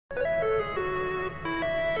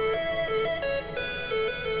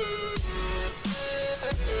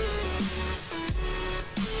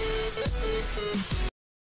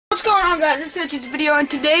What's going on, guys? It's Sergio's video, and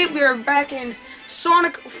today we are back in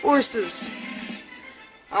Sonic Forces.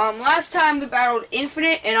 Last time we battled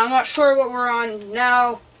Infinite, and I'm not sure what we're on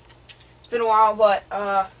now. It's been a while, but,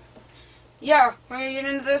 yeah, we're gonna get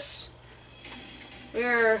into this.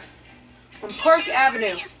 We're on Park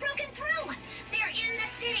Avenue. Has broken through. They're in the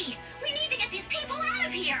city. We need to get these people out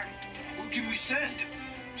of here. Who can we send?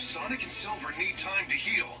 Sonic and Silver need time to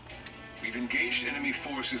heal. We've engaged enemy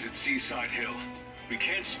forces at Seaside Hill. We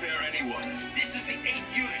can't spare anyone. This is the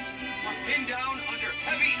 8th unit. We're pinned down under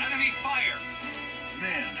heavy enemy fire.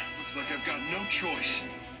 Man, looks like I've got no choice.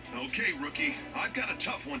 Okay, Rookie, I've got a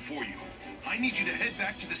tough one for you. I need you to head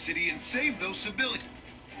back to the city and save those civilians.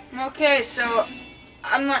 Okay, so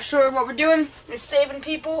I'm not sure what we're doing. We're saving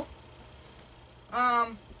people.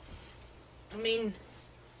 I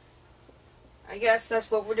guess that's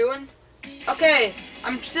what we're doing. Okay,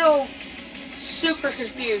 I'm still super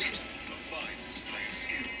confused.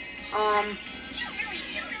 You really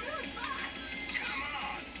showed a move, boss. Come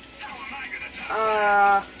on! How am I gonna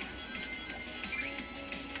top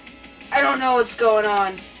I don't know what's going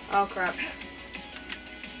on. Oh, crap.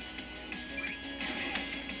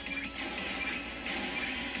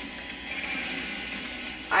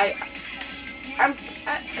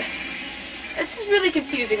 This is really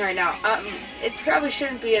confusing right now. It probably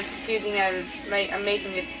shouldn't be as confusing as I'm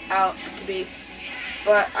making it out to be.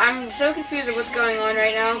 But I'm so confused at what's going on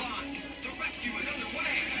right now.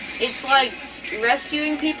 It's like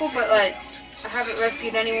rescuing people, but like I haven't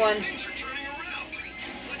rescued anyone.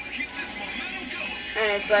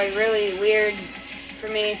 And it's like really weird for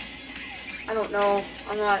me. I don't know.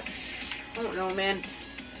 I don't know, man.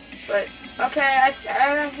 But, okay, I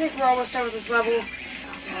think we're almost done with this level.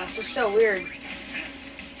 Oh, this is so weird.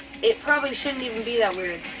 It probably shouldn't even be that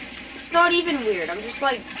weird. It's not even weird. I'm just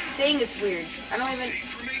like saying it's weird. I don't even.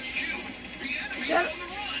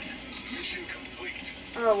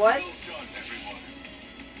 Oh, what?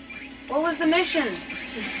 What was the mission?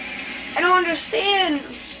 I don't understand.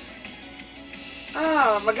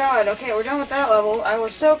 Oh my god. Okay, we're done with that level. I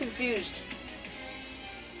was so confused.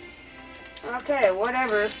 Okay,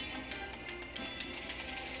 whatever.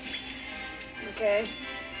 Okay.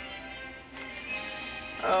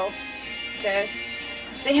 Oh. Okay.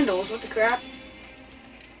 Sandals, what the crap?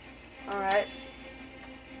 Alright.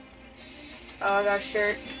 Oh, I got a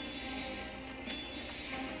shirt.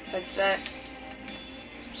 Headset.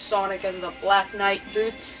 Some Sonic and the Black Knight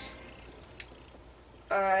boots.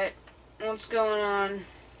 Alright. What's going on?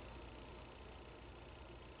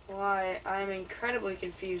 Why? I'm incredibly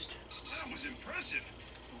confused. That was impressive,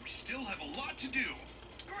 but we still have a lot to do.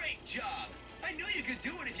 Great job. I knew you could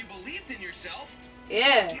do it if you believed in yourself.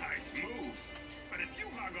 Yeah. Nice moves. But if you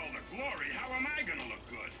hog all the glory, how am I gonna look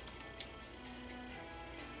good?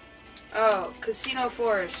 Oh, Casino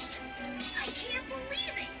Forest. I can't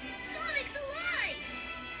believe it. Sonic's alive.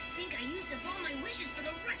 I think I used up all my wishes for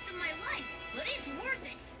the rest of my life, but it's worth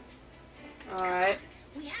it. Alright.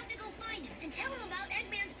 We have to go find him and tell him about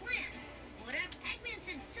Eggman's plan. Whatever. Eggman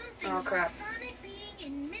said something Oh, crap. about Sonic being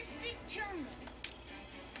in Mystic Jungle.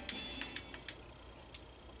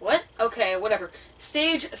 What? Okay, whatever.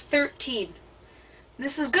 Stage 13.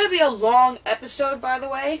 This is going to be a long episode, by the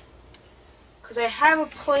way, because I have a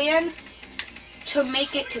plan to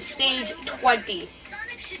make it to stage 20.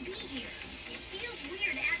 Sonic should be here. It feels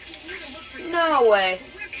weird asking you to look for Sonic. No way.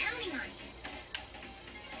 But we're counting on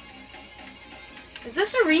you. Is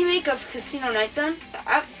this a remake of Casino Night Zone?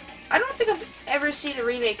 I don't think I've ever seen a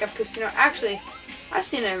remake of Casino... Actually, I've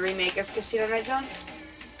seen a remake of Casino Night Zone.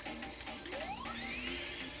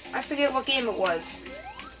 I forget what game it was.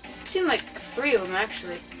 I've seen like 3 of them,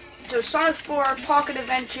 actually. So Sonic 4, Pocket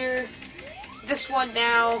Adventure, this one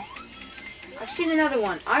now. I've seen another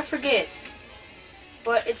one. I forget.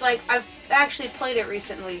 But it's like, I've actually played it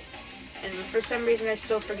recently. And for some reason I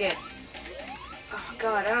still forget. Oh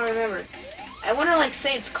god, I don't remember. I want to like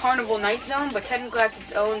say it's Carnival Night Zone, but technically that's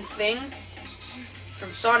its own thing. From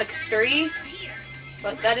Sonic 3.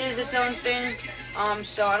 But that is its own thing.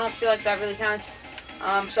 So I don't feel like that really counts.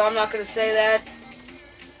 So I'm not gonna say that.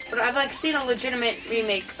 But I've like seen a legitimate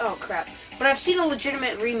remake. Oh crap! But I've seen a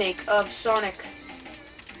legitimate remake of Sonic.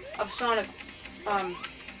 Of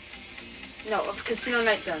Casino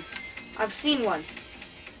Night Zone. I've seen one,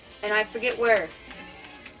 and I forget where.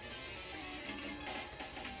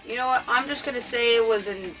 You know what? I'm just gonna say it was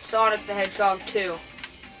in Sonic the Hedgehog 2.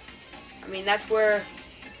 I mean, that's where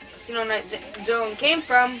Casino Night Zone came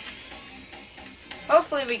from.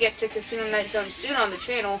 Hopefully we get to Casino Night Zone soon on the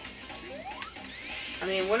channel. I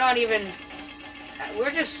mean, we're not even...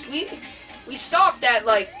 We stopped at,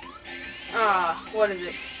 like... what is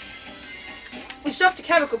it? We we stopped the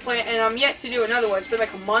chemical plant, and I'm yet to do another one. It's been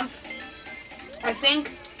like a month, I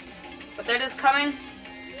think. But that is coming.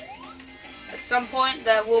 At some point,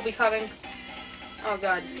 that will be coming. Oh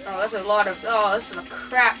god. Oh, that's a lot of... Oh, this is a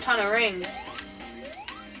crap ton of rings.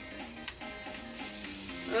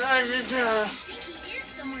 I think he is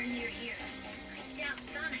somewhere near here. I doubt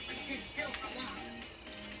Sonic would sit still for long.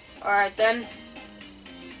 Alright then.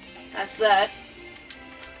 That's that.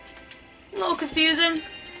 A little confusing.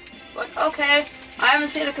 But okay. I haven't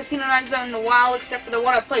seen a Casino Night Zone in a while except for the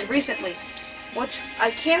one I played recently. Which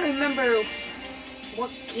I can't remember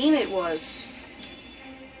what game it was.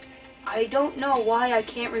 I don't know why I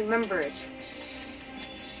can't remember it.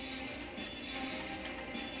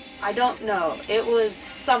 I don't know. It was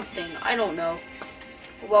something. I don't know.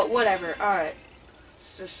 Well, whatever. Alright.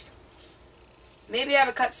 It's just... Maybe I have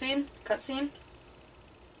a cutscene? Cutscene?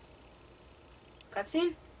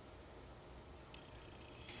 Cutscene?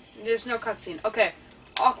 There's no cutscene. Okay.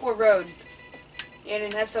 Aqua Road.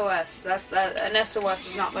 And an SOS. An SOS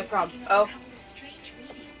is not my problem. Oh. Strange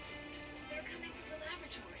readings. They're coming from the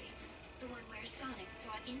laboratory. The one where Sonic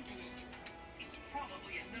fought Infinite. It's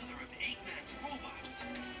probably another of Eggman's robots.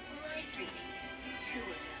 Life readings. 2 of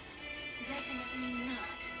them. Definitely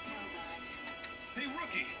not robots. Hey,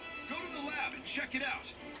 Rookie, go to the lab and check it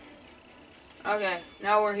out. Okay.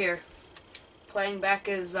 Now we're here. Playing back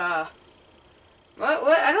as,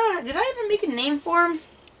 What? I don't know. Did I ever make a name for him?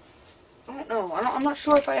 I don't know. I'm not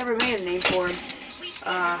sure if I ever made a name for him.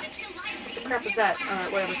 What the crap is that?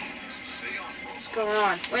 Alright, whatever. What's going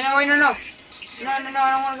on? Wait, no, no. No, I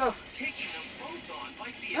don't want to go. Taking a photon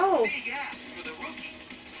might be No. a big ask for the Rookie.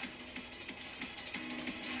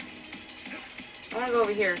 I want to go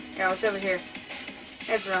over here. Yeah, what's over here?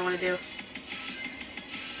 That's what I want to do.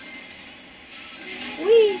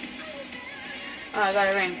 Whee! Oh, I got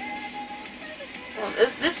a ring. Well,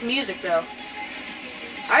 this music, though.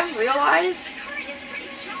 I've realized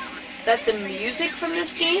that the music from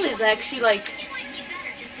this game is actually, like,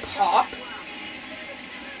 pop.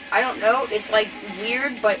 I don't know, it's, like,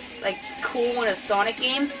 weird, but, like, cool in a Sonic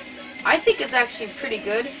game. I think it's actually pretty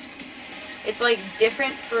good. It's, like,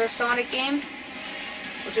 different for a Sonic game,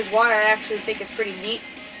 which is why I actually think it's pretty neat.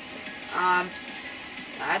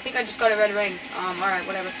 I think I just got a red ring. Alright,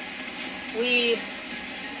 whatever.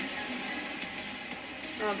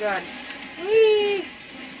 Oh, God. Whee!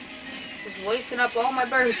 Just wasting up all my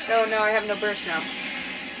burst. Oh no, I have no burst now.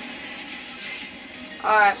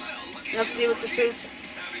 Alright, let's see what this is.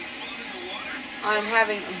 I'm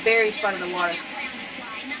having very fun in the water.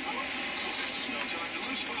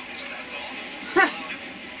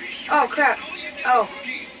 Oh crap. Oh.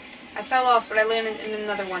 I fell off, but I landed in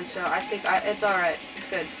another one, so I think it's alright. It's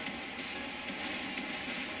good.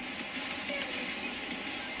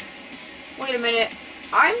 Wait a minute.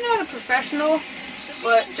 I'm not a professional,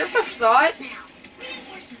 but just a thought,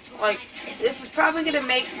 like, this is probably gonna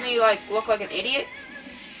make me, like, look like an idiot,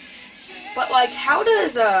 but, like, how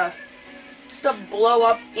does, stuff blow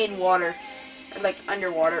up in water, or, like,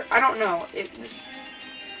 underwater? I don't know.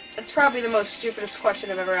 It's probably the most stupidest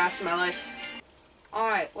question I've ever asked in my life.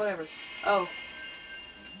 Alright, whatever. Oh.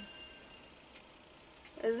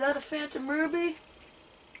 Is that a Phantom Ruby?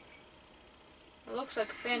 It looks like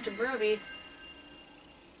a Phantom Ruby.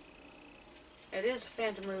 It is a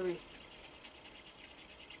Phantom Ruby.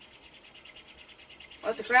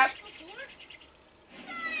 What the crap?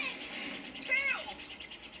 Sonic! Tails!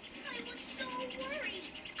 I was so worried.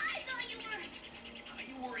 I thought you were...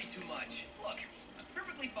 You worry too much. Look, I'm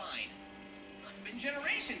perfectly fine. It's been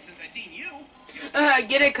generations since I seen you. I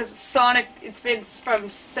get it, because Sonic, it's been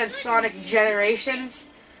since Sonic Generations.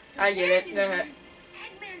 I get it.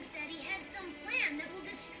 Eggman said he had some plan that will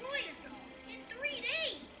destroy us all in 3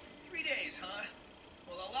 days. 3 days, huh?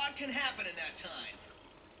 Well, a lot can happen in that time.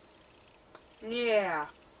 Yeah.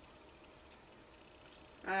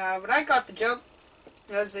 But I got the joke.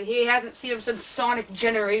 Because he hasn't seen him since Sonic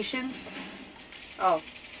Generations. Oh.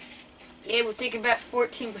 Yeah, we're taking back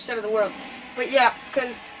 14% of the world. But yeah,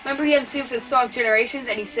 because remember he hadn't seen him since Sonic Generations,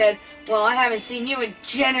 and he said, well, I haven't seen you in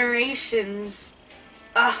generations.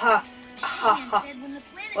 Eggman said when the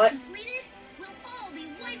plan is What? completed, we'll all be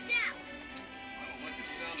wiped out. I don't like the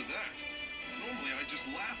sound of that. Normally I just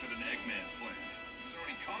laugh at an Eggman plan. He's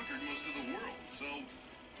already conquered most of the world, so...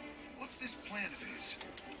 What's this plan of his?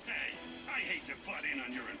 Hey, I hate to butt in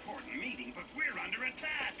on your important meeting, but we're under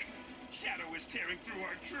attack. Shadow is tearing through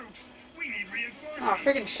our troops. We need reinforcements. Oh,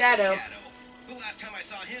 freaking Shadow. The last time I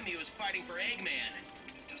saw him, he was fighting for Eggman.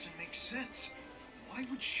 It doesn't make sense. Why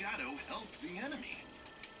would Shadow help the enemy?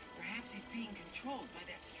 Perhaps he's being controlled by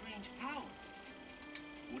that strange power.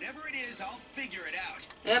 Whatever it is, I'll figure it out.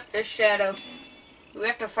 Yep, there's Shadow. Do we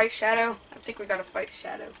have to fight Shadow? I think we gotta fight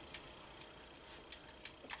Shadow.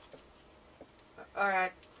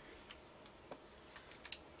 Alright.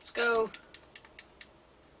 Let's go.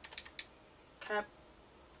 Can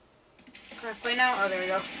I play now? Oh, there we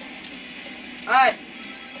go. Alright.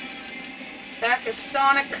 Back to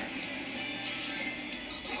Sonic.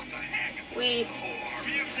 What the heck? We. The whole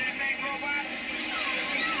army of dead-made robots?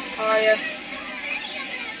 Oh, yes.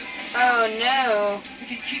 Oh, no. We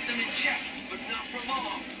can keep them in check, but not for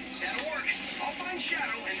long. That'll work. I'll find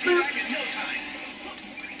Shadow and be back in no time.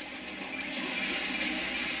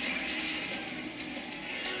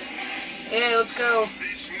 Yeah, let's go.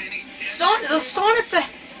 This many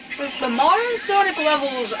The modern Sonic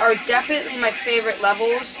levels are definitely my favorite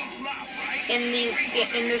levels in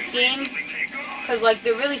this game, because like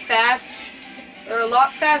they're really fast. They're a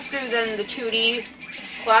lot faster than the 2D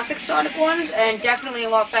classic Sonic ones, and definitely a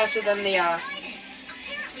lot faster than the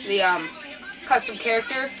custom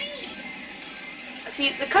character.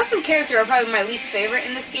 See, the custom character are probably my least favorite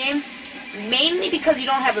in this game, mainly because you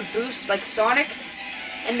don't have a boost like Sonic,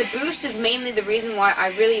 and the boost is mainly the reason why I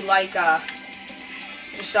really like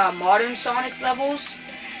just modern Sonic's levels,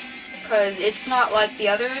 because it's not like the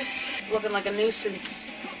others, looking like a nuisance.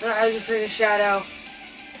 I just heard a Shadow.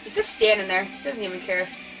 He's just standing there, doesn't even care.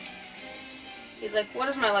 He's like, what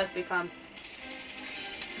has my life become?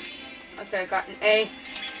 Okay, I got an A.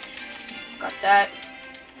 Got that.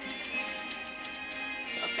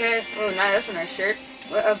 Okay, oh, nice, that's a nice shirt.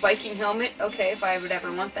 A Viking helmet, okay, if I would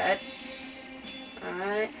ever want that.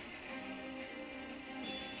 Alright.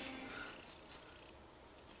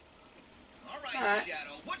 Alright,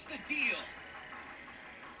 Shadow, what's the deal?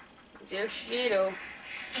 There's Shadow.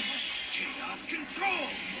 Chaos control!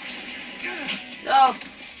 No!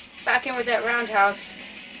 Back in with that roundhouse.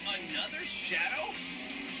 Another Shadow?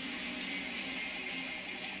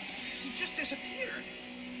 He just disappeared.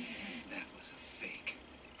 That was a fake.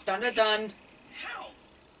 Dun dun dun. How?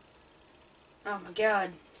 Oh my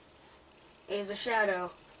god. It's a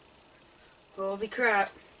Shadow. Holy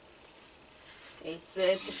crap. It's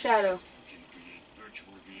a Shadow. Can create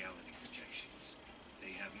virtual reality projections.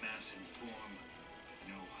 They have mass and form, but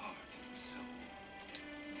no heart and soul.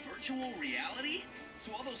 Virtual reality?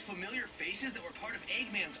 So all those familiar faces that were part of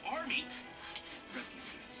Eggman's army?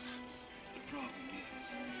 Replicas. The problem is,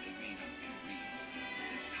 they may not be real, but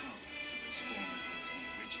their powers are as formidable as the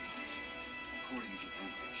originals. According to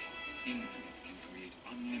Rouge, Infinite can create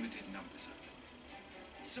unlimited numbers of them.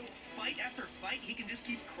 So fight after fight, he can just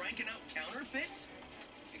keep cranking out counterfeits?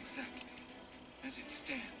 Exactly. As it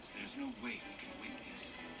stands, there's no way we can win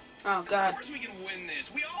this. Oh Of god. course we can win this.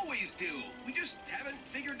 We always do. We just haven't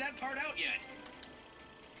figured that part out yet.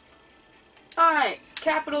 Alright,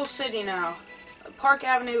 Capital City now. Park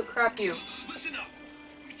Avenue, crap you. Listen up.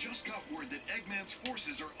 We just got word that Eggman's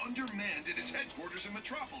forces are undermanned at his headquarters in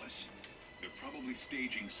Metropolis. They're probably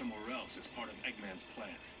staging somewhere else as part of Eggman's plan.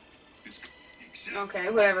 Exactly. Okay,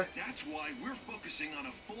 whatever. That's why we're focusing on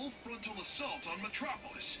a full frontal assault on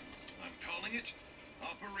Metropolis. I'm calling it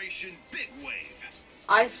Operation Big Wave.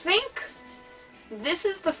 I think this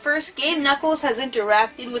is the first game Knuckles has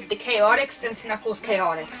interacted with the Chaotix since Knuckles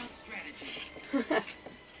Chaotix. I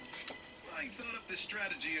thought up this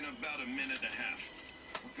strategy in about a minute and a half.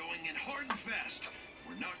 We're going in hard and fast.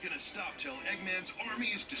 We're not gonna stop till Eggman's army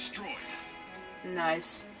is destroyed.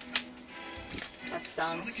 Nice. That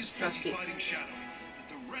Sonic sounds is busy trusty. fighting Shadow, but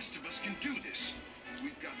the rest of us can do this.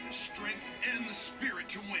 We've got the strength and the spirit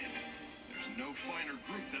to win. There's no finer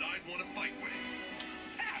group that I'd want to fight with.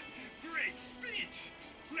 Ha! Great speech!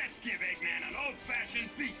 Let's give Eggman an old-fashioned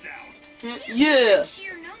beatdown. Yeah.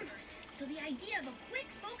 Sheer numbers, so the idea of a quick,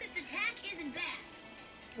 focused attack isn't bad.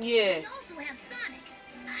 Yeah. We also have Sonic.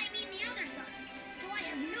 I mean the other Sonic. So I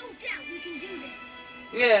have no doubt we can do this.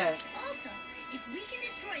 Yeah. Also, if we can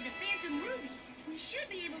destroy the Phantom Ruby, we should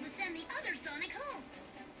be able to send the other Sonic home.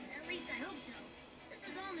 At least I hope so. This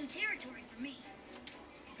is all new territory for me.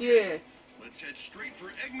 Yeah. Let's head straight for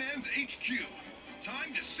Eggman's HQ.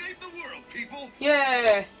 Time to save the world, people!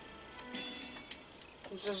 Yeah.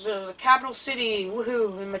 This is the capital city.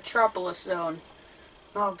 Woohoo! In Metropolis Zone.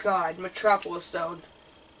 Oh god, Metropolis Zone.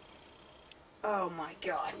 Oh my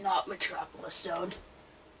god, not Metropolis Zone.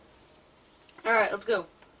 Alright, let's go.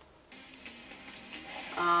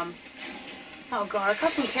 Oh god, a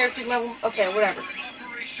custom character level? Okay, whatever.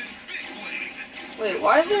 Operation Big Wave. Wait,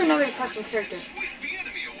 why is there another custom character? Sweep the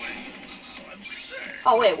enemy away. I'm sick.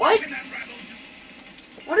 Oh wait, what?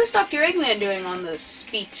 What is Dr. Eggman doing on the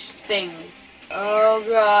speech thing? Oh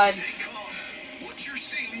god. Stay calm. What you're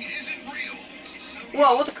seeing isn't real.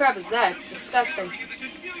 Whoa, what the crap is that? It's disgusting. Our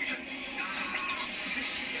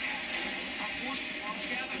forces are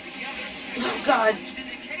Oh god. Plunged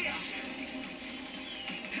into chaos.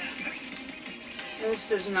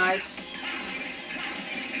 This is nice.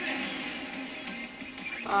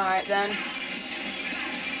 Alright then.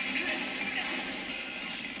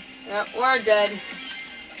 Yep, we're dead.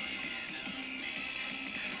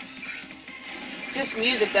 Just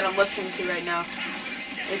music that I'm listening to right now.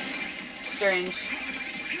 It's strange.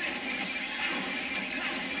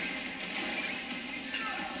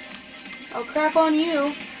 Oh, crap on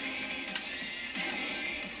you.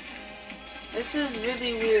 This is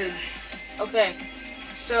really weird. Okay,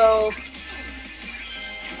 so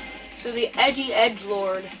the edgy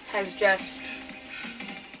edgelord has just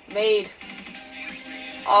made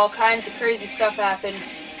all kinds of crazy stuff happen. This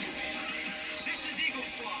is Eagle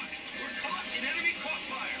Squad. We're caught in enemy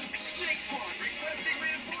crossfire. Snake Squad requesting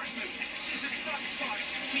reinforcements. This is Fox Squad.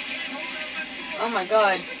 We can't hold up the fort. Oh my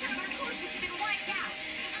god. Some of our forces have been wiped out,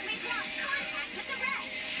 and we've lost contact with the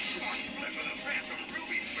rest. One flip of the Phantom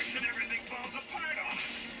Ruby switch and everything falls apart on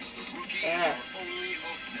us. The rookies Yeah. are only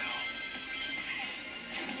hope now.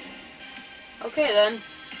 Okay then.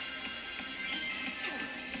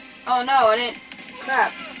 Oh no, I didn't.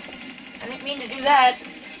 Crap. I didn't mean to do that.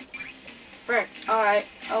 Frick. Alright.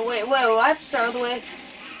 Oh wait, whoa, I have to start all the way.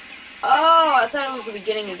 Oh, I thought it was the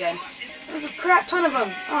beginning again. There's a crap ton of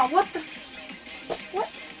them. Oh, what the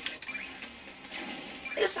what?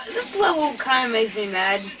 This level kind of makes me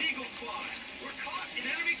mad. This is Eagle Squad. We're caught in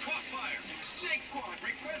enemy crossfire. Snake Squad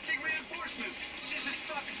requesting reinforcements. This is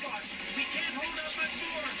Fox Squad. We can't hold up the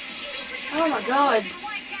fort. Oh my god.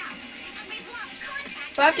 Wiped out, and we've lost contact.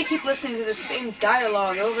 If I have to keep listening to the same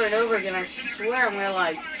dialogue over and over again, I swear I'm gonna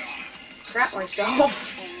like crap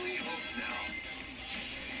myself. Only hope now.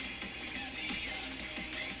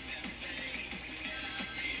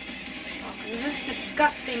 This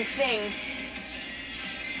disgusting thing.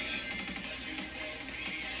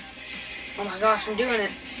 Oh my gosh, I'm doing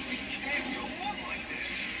it. We can't go on like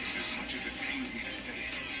this. As much as it pains me to say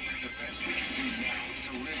it, the best we can do now is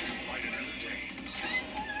to live to fight another day.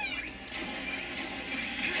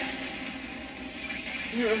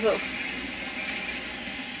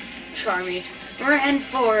 Charmy. Ran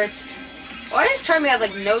for it. Why does Charmy have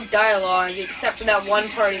like no dialogue except for that one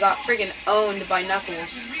part he got friggin' owned by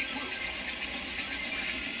Knuckles?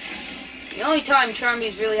 The only time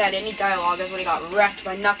Charmy's really had any dialogue is when he got wrecked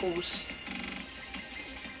by Knuckles.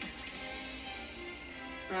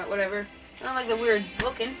 Alright, whatever. I don't like the weird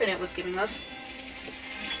look Infinite was giving us.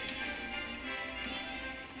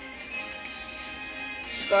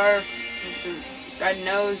 Scarf, with the red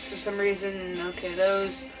nose for some reason. Okay,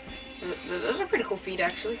 those are pretty cool feet,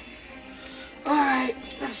 actually. Alright,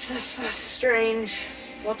 this is strange.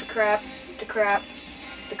 What the crap? The crap?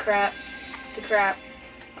 The crap? The crap?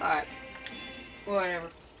 Alright. Whatever.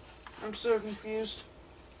 I'm so confused.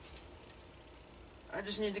 I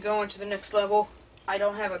just need to go into the next level. I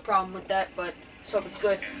don't have a problem with that, but let's hope it's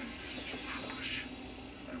good. Ants to crush.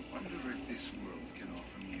 I wonder if this world can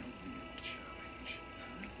offer me a real challenge.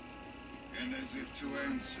 Huh? And as if to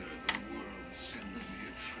answer, the world sends me a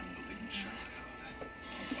trembling child.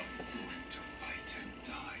 I'm going to fight and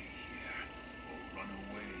die here, or run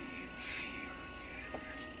away in fear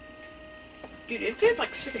again. Dude, it feels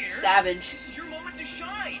like freaking savage. This is your moment to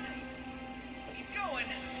shine. Keep going.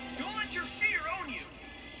 Don't let your fear own you.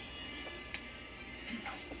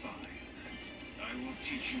 Fine. I will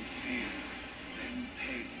teach you fear, then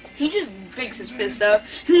pain. He just picks his fist up.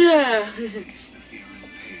 Yeah. At least the fear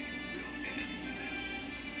and pain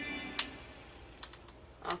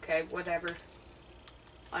will end. Okay, whatever.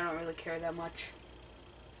 I don't really care that much.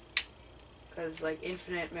 Cause like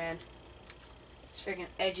Infinite, man, it's freaking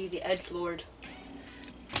Edgy the Edgelord.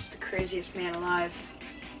 He's the craziest man alive.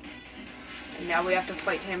 And now we have to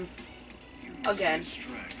fight him You must be again. a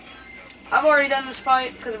straggler. I've already done this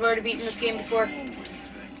fight because I've already beaten this game before, Always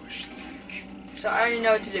vanquish the weak. so I already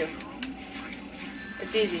know what to do. Your own frailty.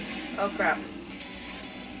 It's easy. Oh crap!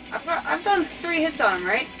 I've done 3 hits on him,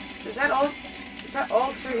 right? Is that all? Is that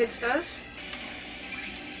all 3 hits does?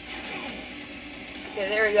 Okay,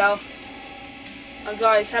 there we go. Oh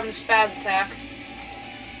god, he's having a spaz attack.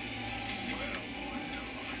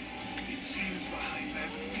 It seems behind that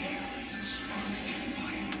fear is a strong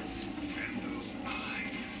defiance. And those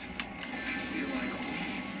eyes, I feel like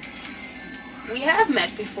We have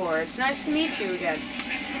met before. It's nice to meet you again.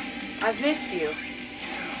 I've missed you.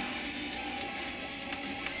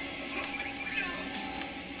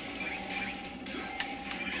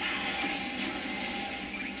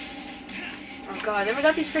 Oh god, then we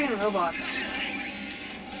got these freaking robots.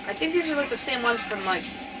 I think these are like the same ones from like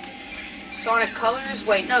Sonic Colors.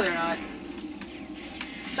 Wait, no they're not.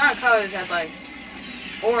 Sonic Colors had like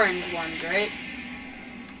orange ones, right?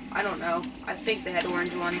 I don't know. I think they had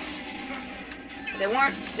orange ones. They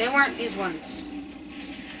weren't these ones.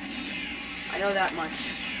 I know that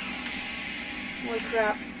much. Holy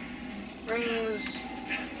crap. Rings.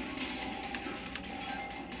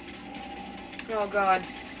 Oh god.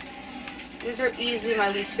 These are easily my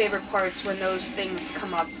least favorite parts when those things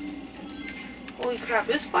come up. Holy crap,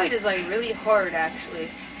 this fight is like really hard actually.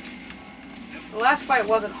 The last fight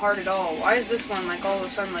wasn't hard at all. Why is this one like all of a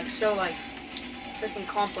sudden like so like freaking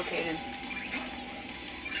complicated?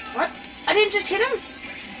 What? I didn't just hit him?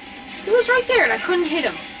 He was right there and I couldn't hit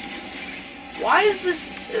him. Why is this?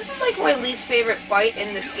 This is like my least favorite fight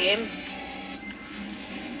in this game.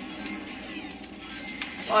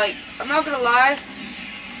 Like, I'm not gonna lie.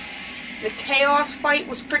 The chaos fight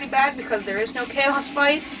was pretty bad because there is no chaos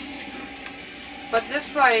fight. But this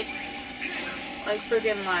fight, like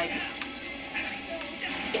friggin' like,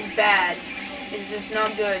 is bad. It's just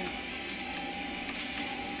not good.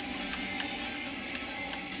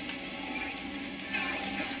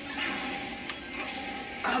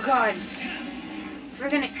 Oh god.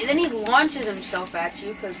 Friggin', and then he launches himself at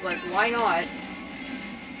you, because, like, why not?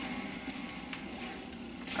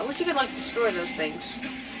 I wish you could, like, destroy those things.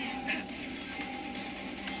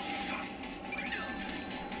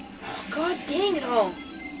 Oh, god dang it all.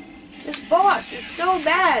 This boss is so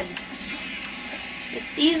bad.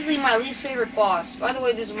 It's easily my least favorite boss. By the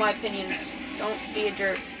way, these are my opinions. Don't be a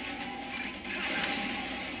jerk.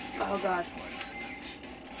 Oh, god.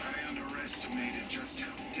 I underestimated just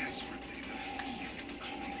how desperately the field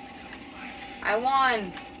clings on life. I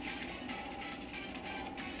won.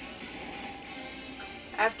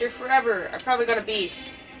 After forever, I probably got a B.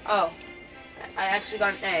 Oh, I actually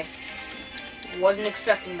got an A. Wasn't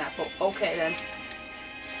expecting that, but okay then.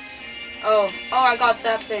 Oh, I got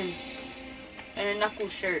that thing. And a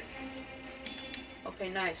Knuckles shirt. Okay,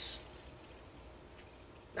 nice.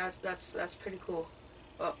 That's pretty cool.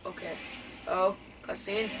 Oh, okay. Oh,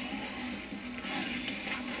 cutscene.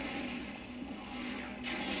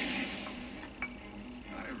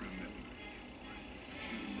 I remember you.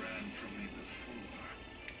 You ran from me before.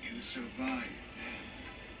 You survived then,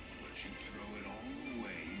 but you throw it all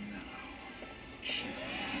away now.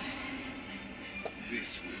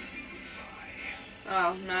 This will be goodbye.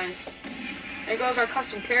 Oh, nice. There goes our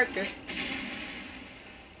custom character.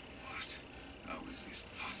 What? How is this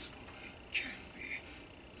possible? It can't be.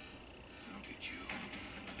 How did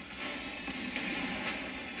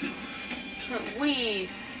you? We.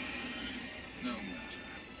 No matter.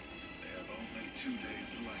 They have only 2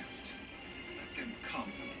 days left. Let them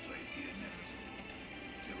contemplate the inevitable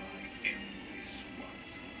till I end this once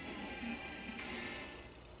and for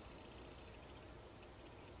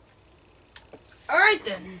all. Alright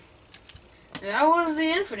then. That was the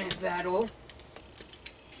infinite battle.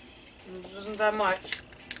 It wasn't that much.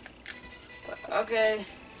 But, okay.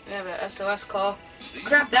 We have a SOS call.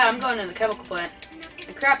 Crap that, I'm going to the chemical plant.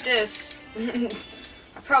 And crap this. I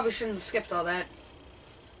probably shouldn't have skipped all that.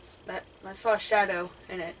 I saw a shadow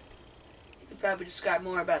in it. You could probably describe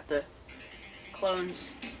more about the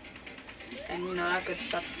clones and you know that good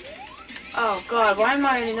stuff. Oh god, why am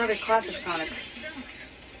I in another classic Sonic?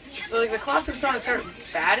 So like the classic Sonics aren't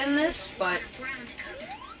bad in this, but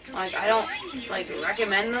like I don't like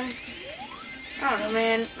recommend them. I don't know,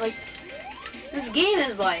 man. Like this game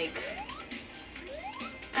is like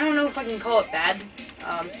I don't know if I can call it bad.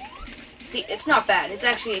 See, it's not bad. It's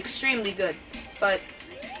actually extremely good. But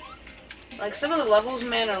like some of the levels,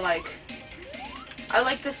 man, are like I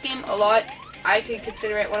like this game a lot. I could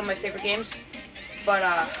consider it one of my favorite games. But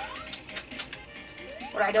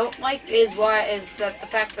what I don't like is that the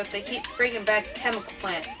fact that they keep bringing back Chemical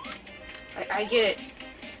Plant. I get it.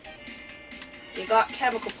 You got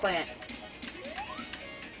Chemical Plant.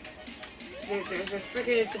 They're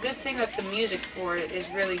freaking. It's a good thing that the music for it is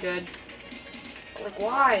really good. But like,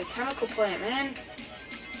 why Chemical Plant, man?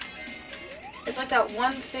 It's like that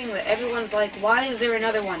one thing that everyone's like, why is there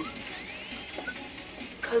another one?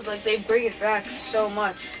 Because like they bring it back so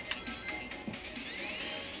much.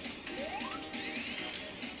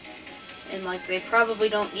 And like they probably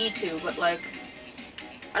don't need to, but like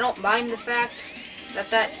I don't mind the fact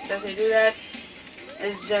that they do that.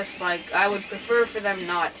 It's just like I would prefer for them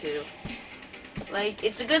not to. Like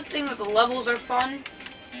it's a good thing that the levels are fun.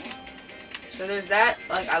 So there's that.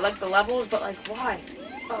 Like I like the levels, but like why?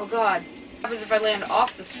 Oh god. What happens if I land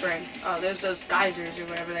off the spring? Oh, there's those geysers or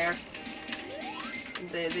whatever they are.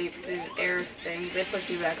 The air things. They push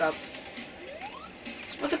me back up.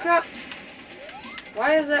 What the crap?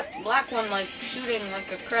 Why is that black one like shooting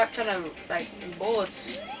like a crap ton of like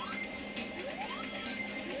bullets?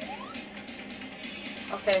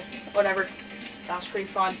 Okay, whatever. That was pretty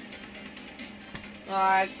fun.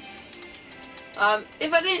 Alright.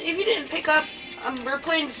 If you didn't pick up, we're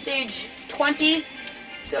playing stage 20,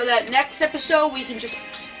 so that next episode we can just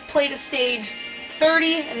play to stage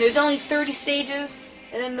 30, and there's only 30 stages,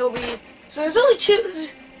 and then there'll be, so there's only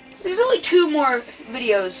two more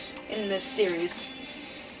videos in this series.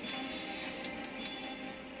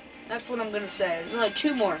 That's what I'm gonna say. There's only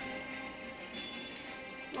 2 more.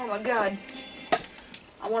 Oh my god.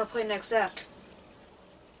 I want to play next act.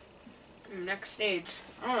 Next stage.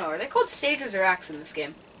 I don't know. Are they called stages or acts in this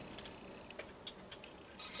game?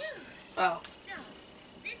 Oh. So,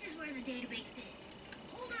 this is where the database is.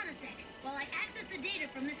 Hold on a sec while I access the data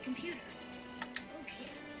from this computer. Okay.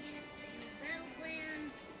 Battle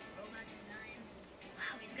plans, robot designs.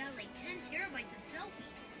 Wow, he's got like 10 terabytes of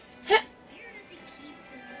selfies. Where does he keep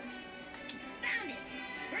them? Found it!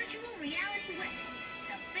 Virtual reality weapon.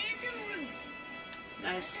 The Phantom Ruby.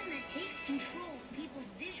 Nice. Something that takes control of people's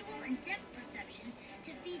visual and depth perception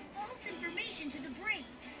to feed false information to the brain,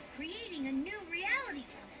 creating a new reality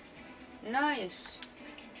for them. Nice.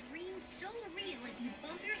 Like a dream so real if you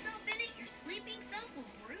bump yourself in it, your sleeping self will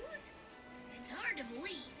bruise? It's hard to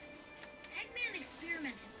believe. Eggman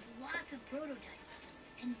experimented with lots of prototypes,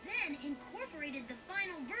 and then incorporated the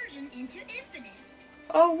final version into Infinite.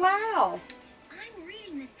 Oh wow. If I'm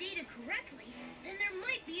reading this data correctly, then there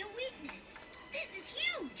might be a weakness. This is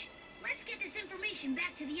huge! Let's get this information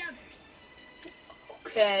back to the others.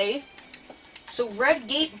 Okay. So Red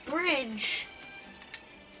Gate Bridge.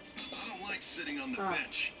 I don't like sitting on the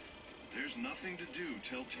bench. There's nothing to do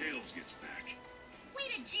till Tails gets back. Way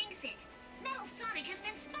to jinx it! Metal Sonic has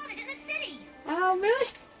been spotted in the city! Oh really?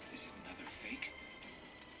 Is it another fake?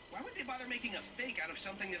 Why would they bother making a fake out of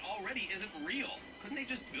something that already isn't real? Couldn't they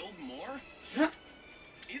just build more? Huh.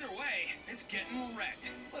 Either way, it's getting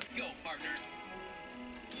wrecked. Let's go, partner.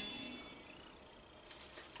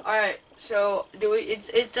 Alright, so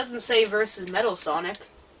it doesn't say versus Metal Sonic. It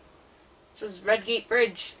says Red Gate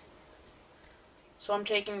Bridge. So I'm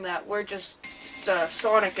taking that. We're just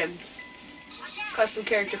Sonic and Watch out! custom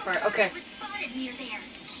character Metal part. Sonic Okay. was spotted near there.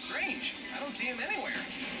 Strange. I don't see him anywhere.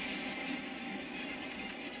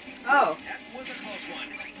 Oh. That was a close one.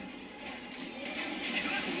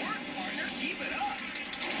 Good work, partner. Keep it up.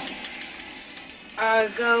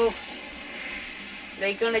 Go.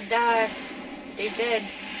 They gonna die. They dead.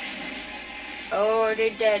 Oh,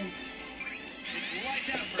 they dead. It's lights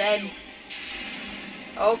out for Dead. you.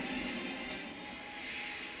 Oh,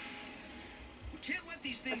 We can't let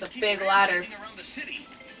these things That's a keep big ladder. rampaging around the city.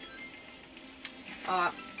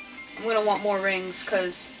 I'm gonna want more rings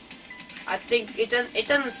because I think it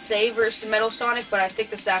doesn't say versus Metal Sonic, but I think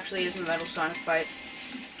this actually is the Metal Sonic fight.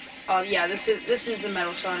 Oh yeah, this is the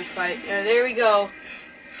Metal Sonic fight. There we go.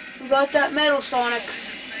 We got that Metal Sonic. This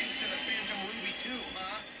is thanks to the Phantom Ruby too,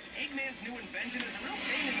 huh? Eggman's new invention is a real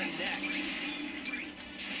pain in the neck.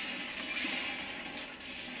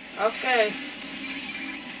 Okay.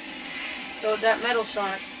 Build that Metal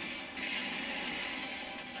Sonic.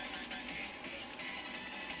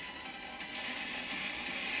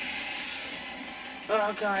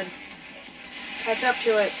 Oh god. Catch up to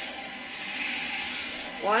it.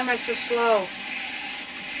 Why am I so slow?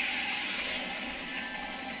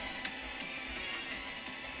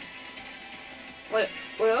 Wait,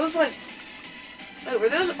 were those like... Wait, were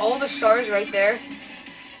those all the stars right there?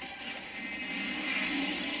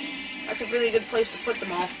 That's a really good place to put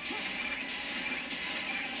them all.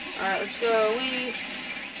 Alright, let's go. We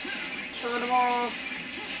kill them all.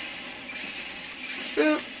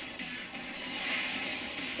 Boop.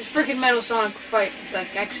 This freaking Metal Sonic fight is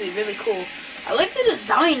like actually really cool. I like the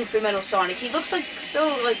design for Metal Sonic. He looks like so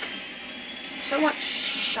much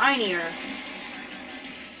shinier.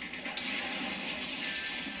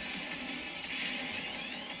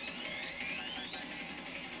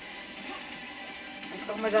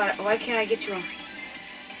 Oh my god, why can't I get to him?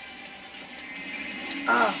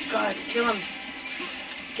 Oh god, kill him.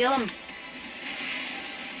 Kill him.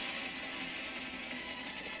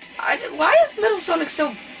 Why is Metal Sonic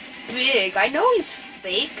so big? I know he's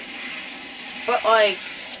fake, but like,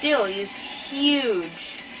 still, he's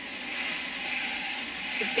huge.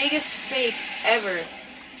 The biggest fake ever.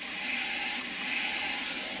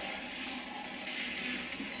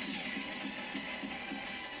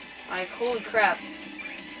 Like, holy crap.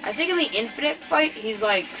 I think in the Infinite fight, he's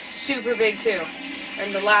like super big too. Or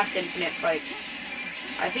in the last Infinite fight.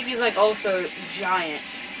 I think he's like also giant.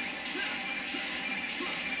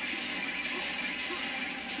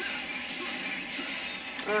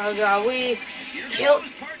 Oh god, we Here killed.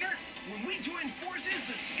 goes, partner. When we join forces,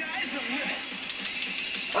 the sky's the limit.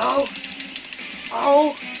 Oh,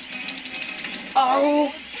 Oh.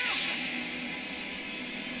 Oh.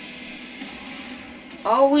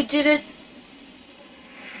 Oh, we did it.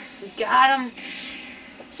 We got him.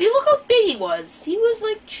 See, look how big he was. He was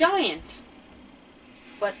like giant.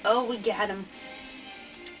 But, oh, we got him.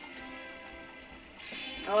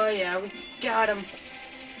 Oh, yeah, we got him.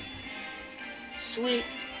 Sweet.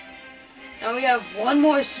 Now we have one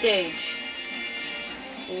more stage.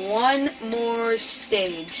 One more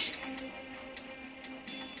stage.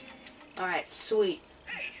 Alright, sweet.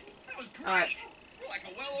 Hey, that was great. Alright. We're like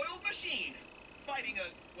a well-oiled machine. Fighting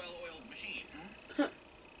a well-oiled machine.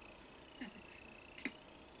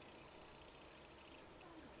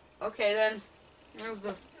 Okay, then. That was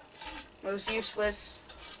the most useless,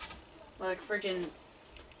 like, freaking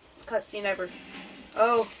cutscene ever.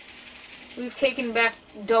 Oh, we've taken back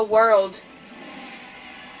the world.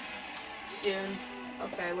 Soon.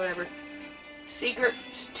 Okay, whatever. Secret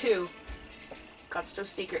 2. Gusto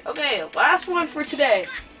secret. Okay, last one for today.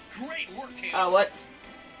 Great work, Tails. What?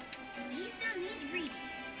 Based on these readings,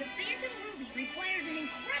 the Phantom Ruby requires an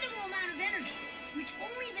incredible amount of energy, which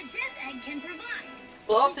only the Death Egg can provide.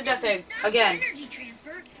 Blow up the Death Egg again. Energy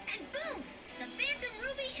transfer, and boom! The Phantom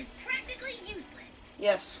Ruby is practically useless.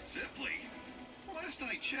 Yes. Simply. Last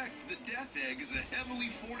I checked, the Death Egg is a heavily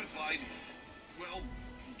fortified, well,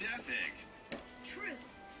 Death Egg. True,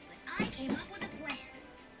 but I came up with a plan.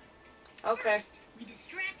 Okay. First, we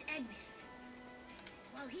distract Eggman.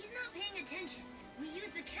 While he's not paying attention, we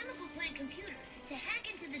use the chemical plant computer to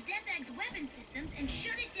hack into the Death Egg's weapon systems and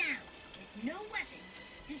shut it down. With no weapons,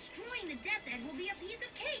 destroying the Death Egg will be a piece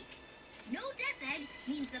of cake. No Death Egg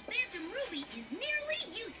means the Phantom Ruby is nearly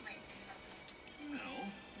useless. Well,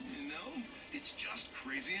 you know, it's just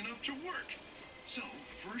crazy enough to work. So,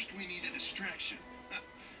 first we need a distraction.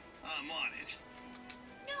 I'm on it.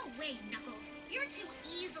 No way, Knuckles. You're too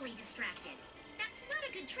easily distracted. That's not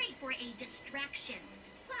a good trait for a distraction.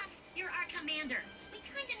 Plus, you're our commander. We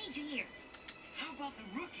kinda need you here. How about the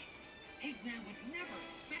rookie? Eggman would never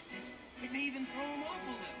expect it. It may even throw him off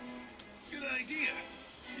a little. Good idea.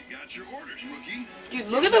 You got your orders, rookie. Dude,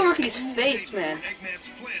 look at the rookie's face, man. Eggman's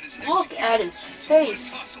plan is Look executed. at his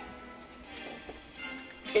face. Hustle.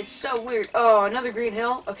 It's so weird. Oh, another green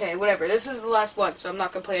hill? Okay, whatever. This is the last one, so I'm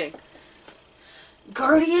not complaining.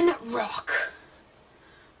 Guardian Rock.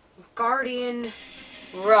 Guardian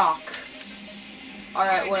Rock.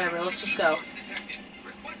 Alright, whatever. Let's just go. Source detected.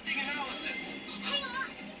 Requesting analysis. Hang on.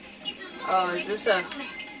 It's a Oh, is this a...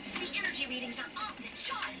 The energy readings are off the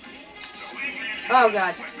charts. So Eggman Oh, has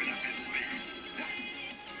God. a weapon up his sleeve.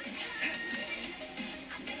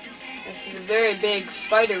 This is a very big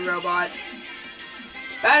spider robot.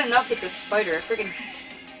 It's bad enough it's a spider. Freaking...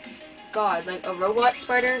 God, like a robot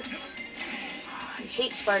spider? I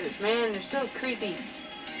hate spiders, man. They're so creepy.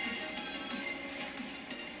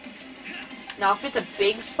 Now, if it's a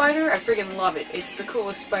big spider, I freaking love it. It's the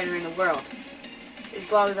coolest spider in the world.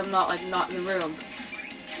 As long as I'm not, like, not in the room.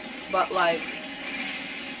 But, like,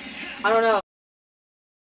 I don't know.